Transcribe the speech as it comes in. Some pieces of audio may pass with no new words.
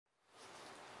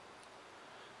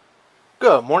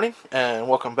Good morning and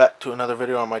welcome back to another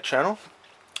video on my channel.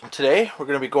 Today we're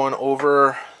going to be going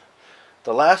over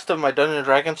the last of my Dungeons &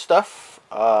 Dragons stuff.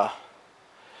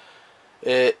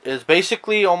 It is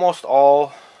basically almost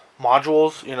all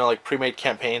modules, like pre-made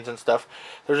campaigns and stuff.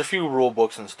 There's a few rule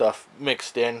books and stuff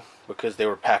mixed in because they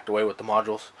were packed away with the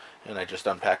modules and I just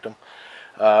unpacked them.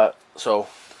 So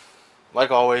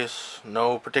like always,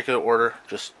 no particular order,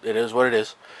 just it is what it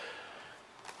is.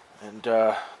 And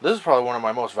this is probably one of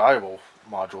my most valuable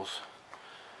modules.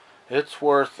 It's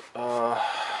worth,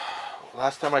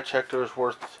 last time I checked, it was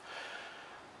worth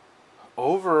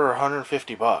over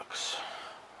 150 bucks.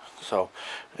 So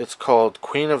it's called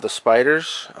Queen of the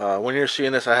Spiders. When you're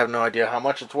seeing this, I have no idea how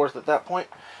much it's worth at that point,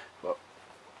 but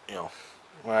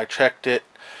when I checked it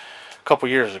a couple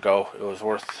years ago, it was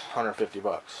worth 150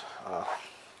 bucks.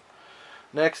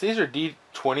 Next, these are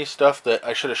D20 stuff that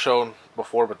I should have shown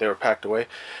before, but they were packed away.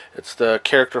 It's the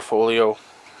character folio.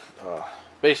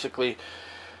 Basically,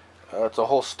 it's a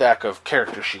whole stack of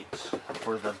character sheets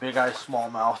for the big eye, small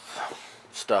mouth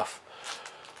stuff.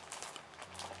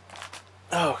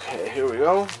 Okay, here we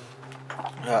go.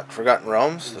 Got Forgotten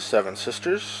Realms, the Seven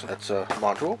Sisters. That's a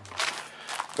module.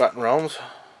 Forgotten Realms.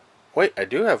 Wait, I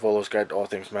do have Volo's Guide to All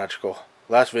Things Magical.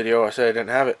 Last video I said I didn't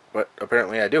have it, but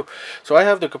apparently I do. So I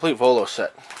have the complete Volo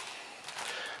set.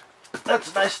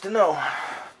 That's nice to know.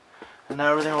 And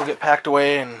now everything will get packed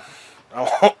away and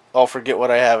I'll forget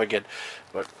what I have again.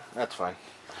 But that's fine.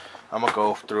 I'm going to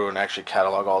go through and actually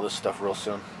catalog all this stuff real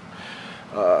soon.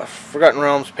 Forgotten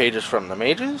Realms, Pages from the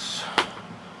Mages.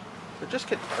 Did it just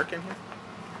get dark in here?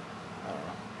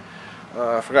 I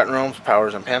don't know. Forgotten Realms,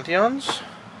 Powers and Pantheons.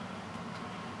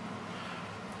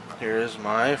 Here is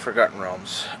my Forgotten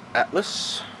Realms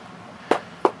Atlas.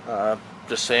 The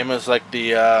same as like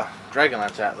the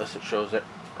Dragonlance Atlas. It shows it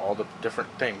all the different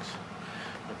things,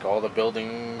 like all the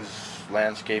buildings,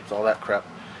 landscapes, all that crap.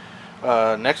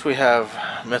 Next we have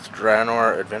Myth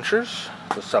Draenor Adventures,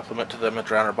 the supplement to the Myth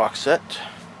Draenor box set.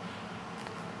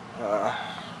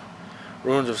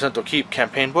 Ruins of Zento Keep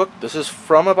campaign book. This is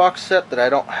from a box set that I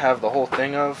don't have the whole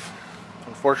thing of,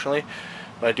 unfortunately,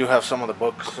 but I do have some of the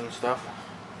books and stuff.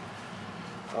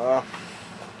 I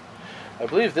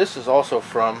believe this is also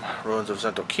from Ruins of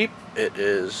Zento Keep. It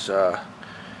is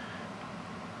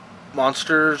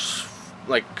monsters,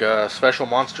 like special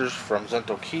monsters from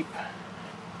Zento Keep.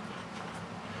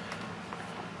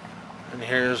 And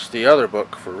here's the other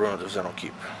book for Ruins of Zento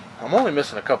Keep. I'm only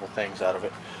missing a couple things out of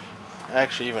it. I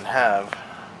actually even have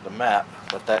the map,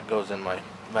 but that goes in my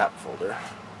map folder.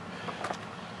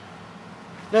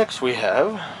 Next we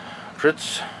have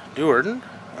Fritz Duerden,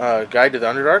 Guide to the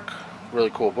Underdark.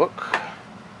 Really cool book.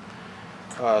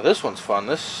 This one's fun.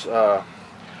 This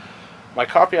my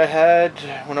copy I had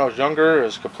when I was younger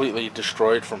is completely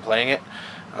destroyed from playing it.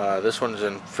 This one's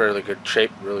in fairly good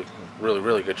shape,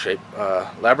 really good shape.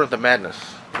 Labyrinth of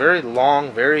Madness. Very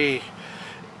long, very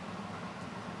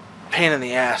pain in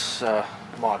the ass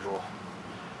module.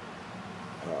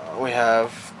 We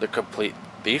have the Complete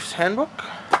Thief's Handbook.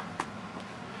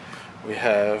 We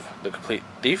have the Complete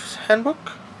Thief's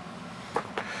Handbook.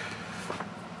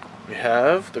 We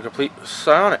have the Complete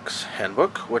Psionics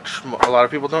Handbook, which a lot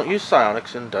of people don't use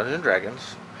psionics in Dungeons &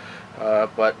 Dragons.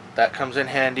 But that comes in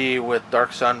handy with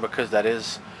Dark Sun because that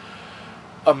is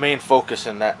a main focus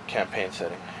in that campaign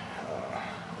setting.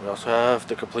 We also have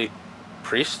the Complete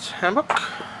Priest's Handbook.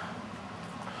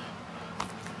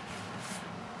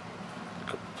 The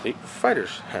Complete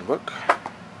Fighter's Handbook.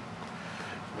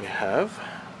 We have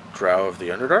Drow of the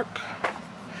Underdark.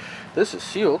 This is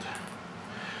sealed.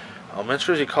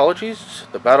 Elminster's Ecologies,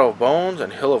 The Battle of Bones,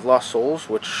 and Hill of Lost Souls,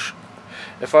 which,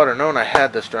 if I would have known I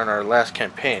had this during our last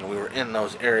campaign, we were in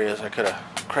those areas, I could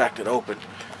have cracked it open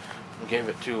and gave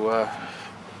it to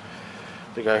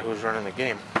the guy who was running the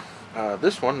game.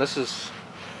 This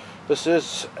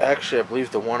is actually, I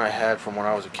believe, the one I had from when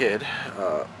I was a kid.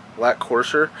 Black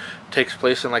Courser takes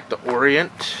place in like the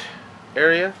Orient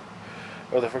area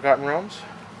of the Forgotten Realms.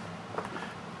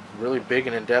 Really big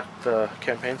and in-depth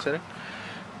campaign setting.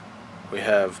 We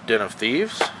have Den of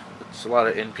Thieves. It's a lot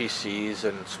of NPCs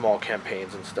and small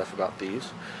campaigns and stuff about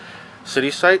thieves. City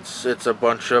Sites. It's a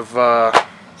bunch of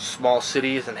small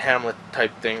cities and hamlet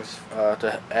type things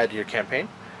to add to your campaign.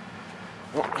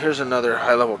 Well, here's another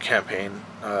high-level campaign.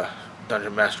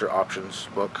 Dungeon Master Options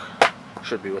book.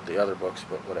 Should be with the other books,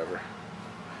 but whatever.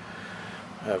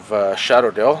 I have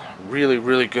Shadow Dale.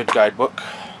 Really good guidebook.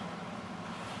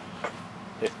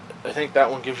 I think that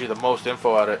one gives you the most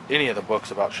info out of any of the books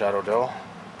about Shadow Dale.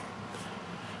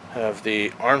 Have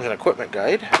the Arms and Equipment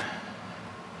Guide.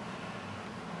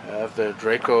 Have the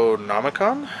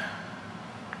Draconomicon.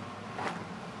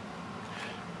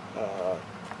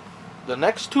 the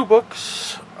next two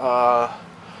books are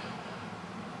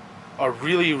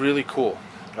really, really cool.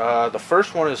 The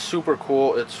first one is super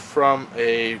cool. It's from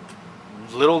a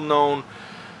little known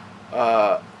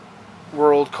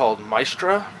world called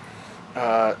Mystra.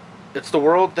 It's the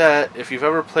world that, if you've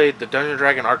ever played the Dungeons &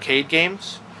 Dragon arcade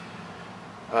games,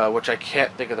 which I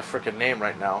can't think of the frickin' name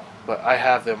right now, but I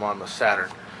have them on the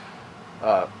Saturn.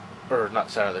 Or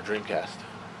not Saturn, the Dreamcast.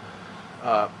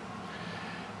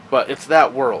 But it's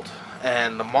that world,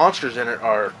 and the monsters in it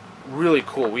are really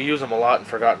cool. We use them a lot in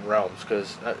Forgotten Realms,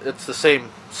 because it's the same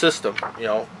system, you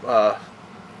know,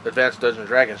 Advanced Dungeons &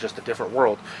 Dragons, just a different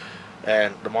world,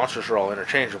 and the monsters are all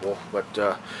interchangeable.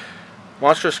 But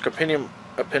Monstrous Compendium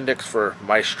Appendix for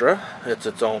Mystra, it's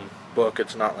its own book.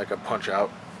 It's not like a punch-out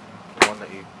one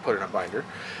that you put in a binder.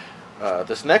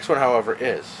 This next one, however,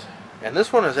 is, and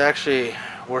this one is actually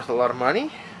worth a lot of money.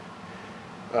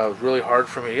 It was really hard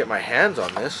for me to get my hands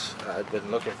on this. I've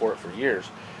been looking for it for years.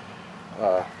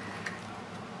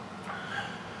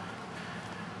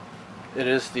 It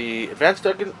is the Advanced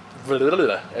Dungeons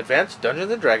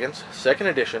 & Dragons 2nd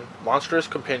Edition Monstrous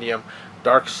Compendium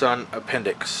Dark Sun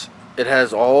Appendix. It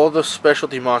has all the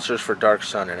specialty monsters for Dark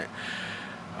Sun in it.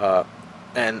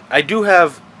 And I do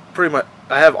have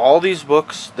I have all these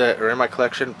books that are in my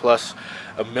collection, plus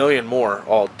a million more,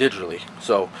 all digitally.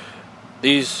 So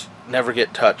these never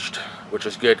get touched, which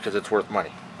is good because it's worth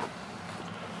money.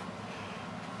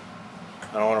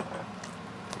 I don't want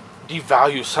to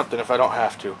devalue something if I don't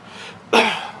have to.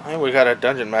 And we got a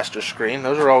Dungeon Master screen.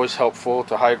 Those are always helpful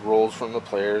to hide rules from the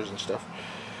players and stuff.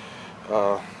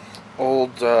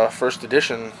 Old 1st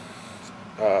edition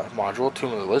module,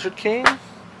 Tomb of the Lizard King.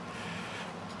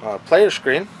 Player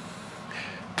screen.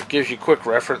 It gives you quick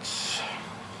reference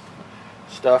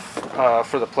stuff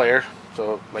for the player.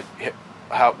 So like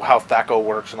how THAC0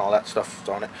 works and all that stuff is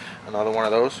on it. Another one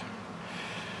of those.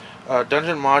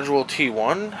 Dungeon Module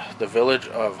T1, The Village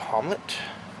of Hamlet.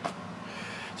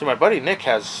 So my buddy Nick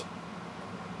has,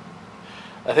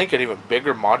 I think, an even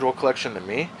bigger module collection than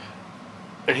me.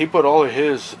 And he put all of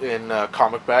his in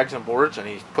comic bags and boards, and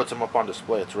he puts them up on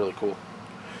display. It's really cool.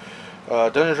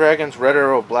 Dungeons & Dragons Red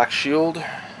Arrow Black Shield.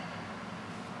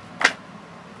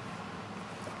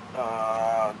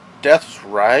 Death's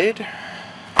Ride.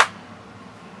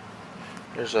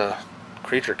 There's a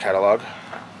creature catalog.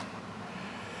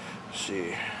 Let's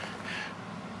see.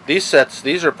 These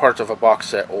are parts of a box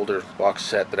set, older box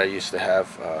set that I used to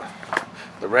have.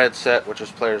 The red set, which is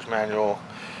Player's Manual,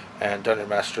 and Dungeon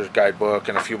Master's Guidebook,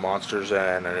 and a few monsters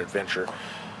and an adventure.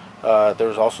 There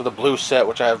was also the blue set,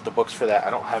 which I have the books for that. I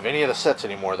don't have any of the sets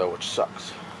anymore, though, which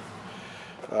sucks.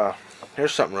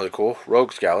 Here's something really cool.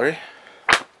 Rogues Gallery.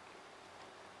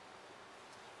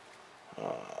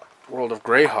 World of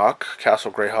Greyhawk,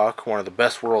 Castle Greyhawk, one of the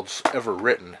best worlds ever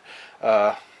written.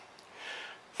 Find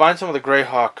some of the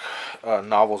Greyhawk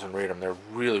novels and read them. They're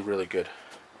really, really good.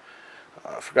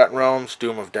 Forgotten Realms,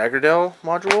 Doom of Daggerdale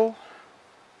module.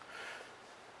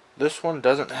 This one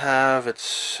doesn't have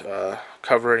its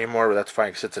cover anymore, but that's fine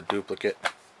because it's a duplicate.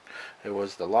 It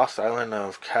was the Lost Island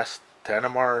of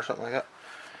Castanamar or something like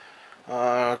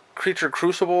that. Creature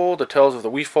Crucible, The Tales of the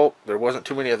Wee Folk. There wasn't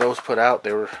too many of those put out.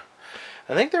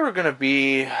 I think they were going to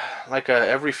be like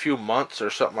every few months or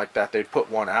something like that. They'd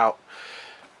put one out,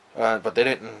 but they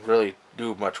didn't really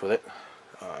do much with it.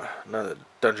 Another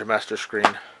Dungeon Master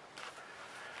screen.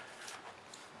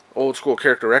 Old school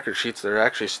character record sheets. They're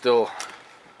actually still.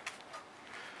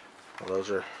 Well, those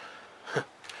are.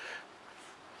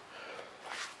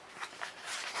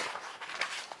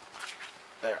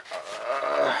 There.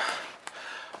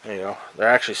 There you go. They're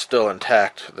actually still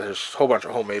intact. There's a whole bunch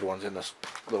of homemade ones in this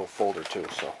little folder too.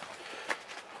 So,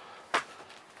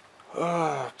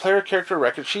 player character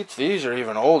record sheets. These are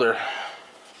even older.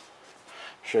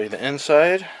 Show you the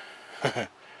inside.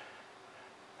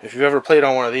 If you've ever played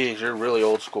on one of these, you're really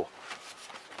old school.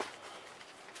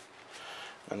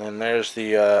 And then there's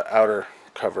the outer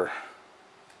cover.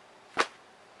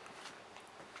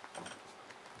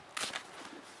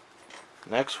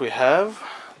 Next we have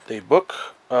the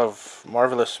Book of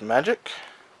Marvelous Magic.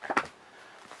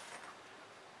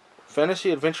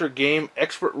 Fantasy Adventure Game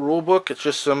Expert Rulebook. It's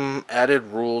just some added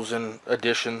rules and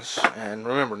additions. And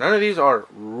remember, none of these are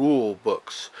rule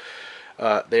books.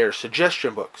 They are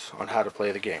suggestion books on how to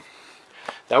play the game.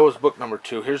 That was book number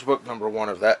 2. Here's book number 1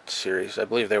 of that series. I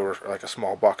believe they were like a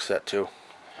small box set too.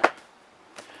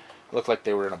 Looked like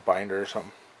they were in a binder or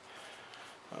something.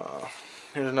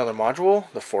 Here's another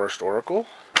module, the Forest Oracle.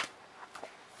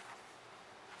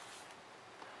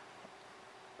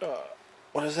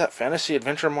 What is that? Fantasy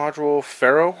Adventure module,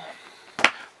 Pharaoh.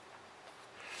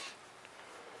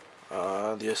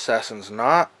 The Assassin's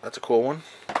Knot, that's a cool one.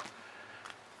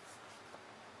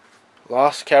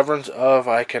 Lost Caverns of,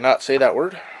 I cannot say that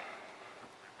word.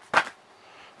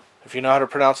 If you know how to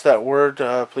pronounce that word,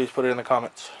 please put it in the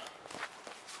comments.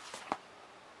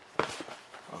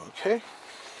 Okay.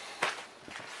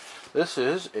 This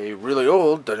is a really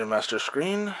old Dungeon Master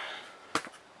screen.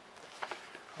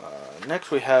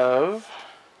 Next we have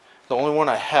the only one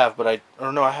I have, but I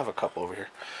have a couple over here.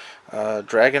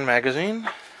 Dragon Magazine.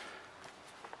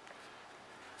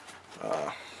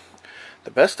 The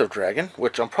Best of Dragon,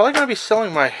 which I'm probably going to be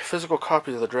selling my physical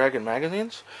copies of the Dragon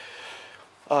magazines.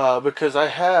 Because I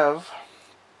have...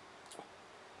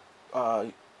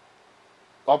 I'll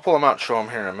pull them out and show them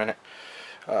here in a minute.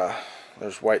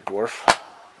 There's White Dwarf.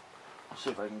 Let's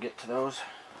see if I can get to those.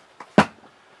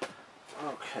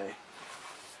 Okay.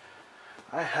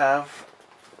 I have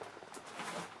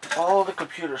all the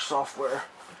computer software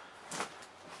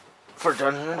for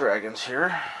Dungeons and Dragons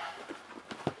here.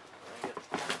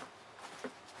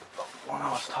 The one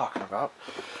I was talking about,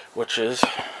 which is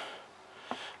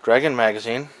Dragon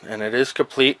Magazine, and it is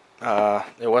complete.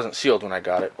 It wasn't sealed when I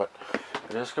got it, but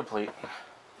it is complete.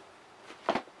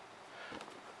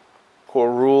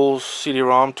 Core Rules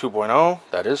CD-ROM 2.0,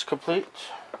 that is complete.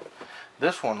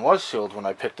 This one was sealed when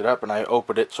I picked it up, and I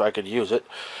opened it so I could use it.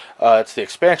 It's the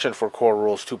expansion for Core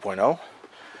Rules 2.0.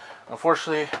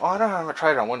 Unfortunately, I haven't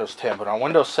tried it on Windows 10, but on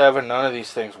Windows 7, none of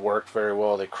these things worked very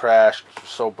well. They crashed,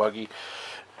 so buggy.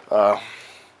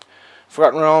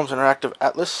 Forgotten Realms Interactive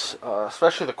Atlas,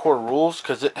 especially the Core Rules,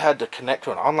 because it had to connect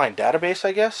to an online database,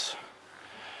 I guess.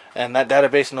 And that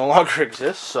database no longer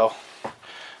exists, so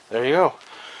there you go.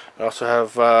 I also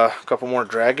have a couple more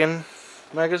Dragon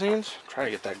magazines. Try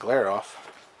to get that glare off.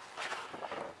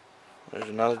 There's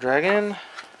another Dragon.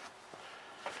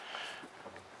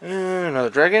 And another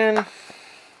Dragon.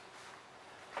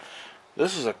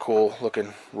 This is a cool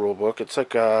looking rule book. It's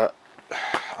like I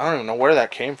don't even know where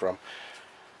that came from.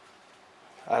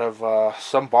 Out of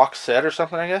some box set or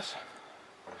something, I guess.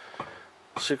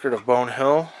 Secret of Bone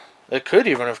Hill. It could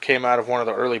even have came out of one of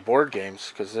the early board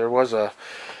games, because there was a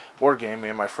board game me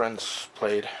and my friends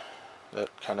played that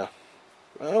kind of,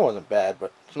 well, it wasn't bad,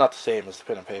 but it's not the same as the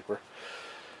pen and paper.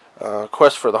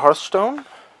 Quest for the Hearthstone.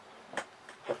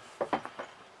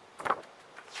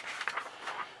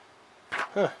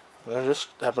 Huh. I just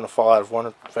happened to fall out of one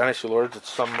of Fantasy Lords. It's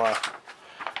some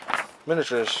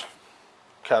miniatures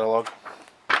catalog.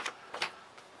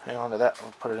 Hang on to that.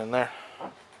 I'll put it in there.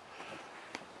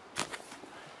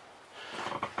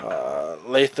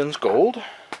 Lathan's Gold.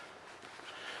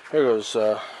 Here goes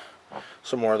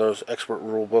some more of those expert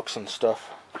rule books and stuff.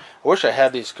 I wish I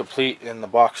had these complete in the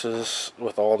boxes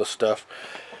with all the stuff.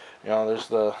 You know, there's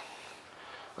the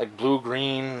like blue,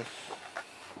 green,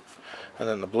 and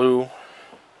then the blue.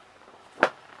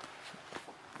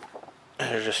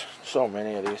 There's just so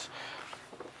many of these.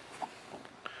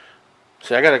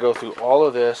 See, I gotta go through all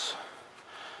of this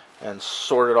and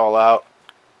sort it all out.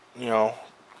 You know,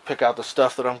 pick out the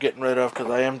stuff that I'm getting rid of,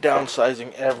 because I am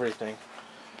downsizing everything.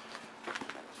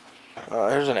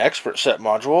 Here's an expert set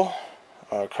module.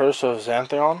 Curse of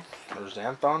Xanthon, or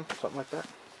Xanthon, something like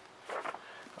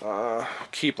that.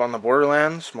 Keep on the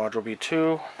Borderlands, module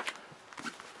B2.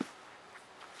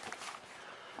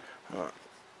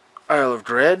 Isle of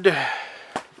Dread.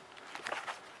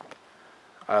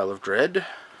 Isle of Dread.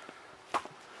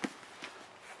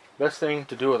 Best thing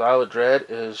to do with Isle of Dread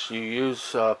is you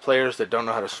use players that don't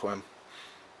know how to swim.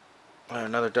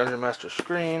 Another Dungeon Master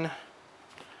screen.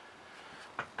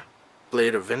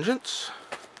 Blade of Vengeance.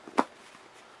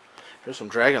 Here's some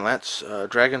Dragonlance.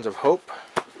 Dragons of Hope.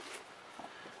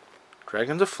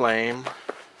 Dragons of Flame.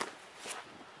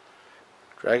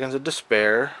 Dragons of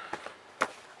Despair.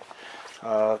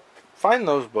 Find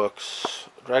those books.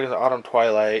 Dragons of Autumn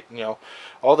Twilight. You know,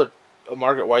 all the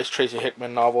Margaret Weiss, Tracy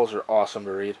Hickman novels are awesome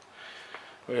to read.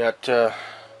 We got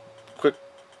quick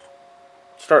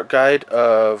start guide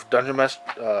of Dungeon Master.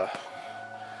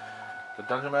 The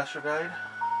Dungeon Master guide.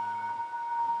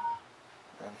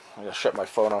 I gotta shut my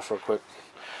phone off real quick.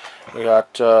 We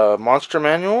got Monster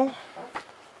Manual,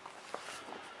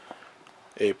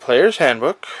 a Player's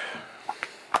Handbook,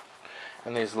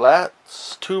 and these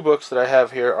last two books that I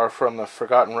have here are from the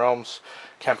Forgotten Realms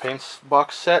campaign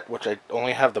box set, which I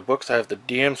only have the books. I have the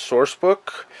DM source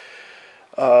book.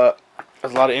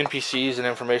 There's a lot of NPCs and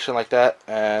information like that,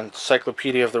 and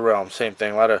Encyclopedia of the Realm, same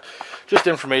thing. A lot of just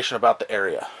information about the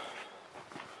area.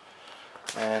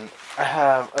 And I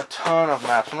have a ton of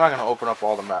maps. I'm not going to open up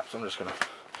all the maps. I'm just going to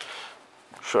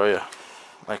show you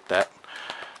like that.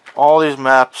 All these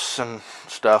maps and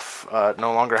stuff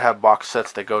no longer have box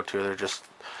sets they go to. They're just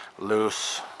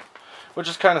loose. which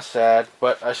is kind of sad,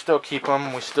 but I still keep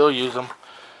them. We still use them.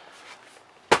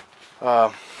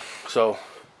 So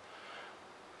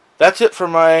that's it for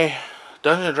my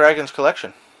Dungeons & Dragons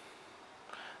collection.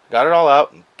 Got it all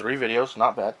out in 3 videos,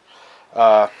 not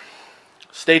bad.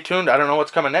 Stay tuned. I don't know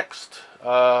what's coming next.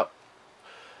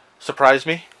 Surprise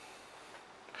me.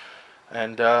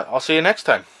 And I'll see you next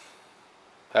time.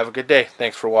 Have a good day.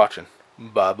 Thanks for watching.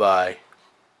 Bye-bye.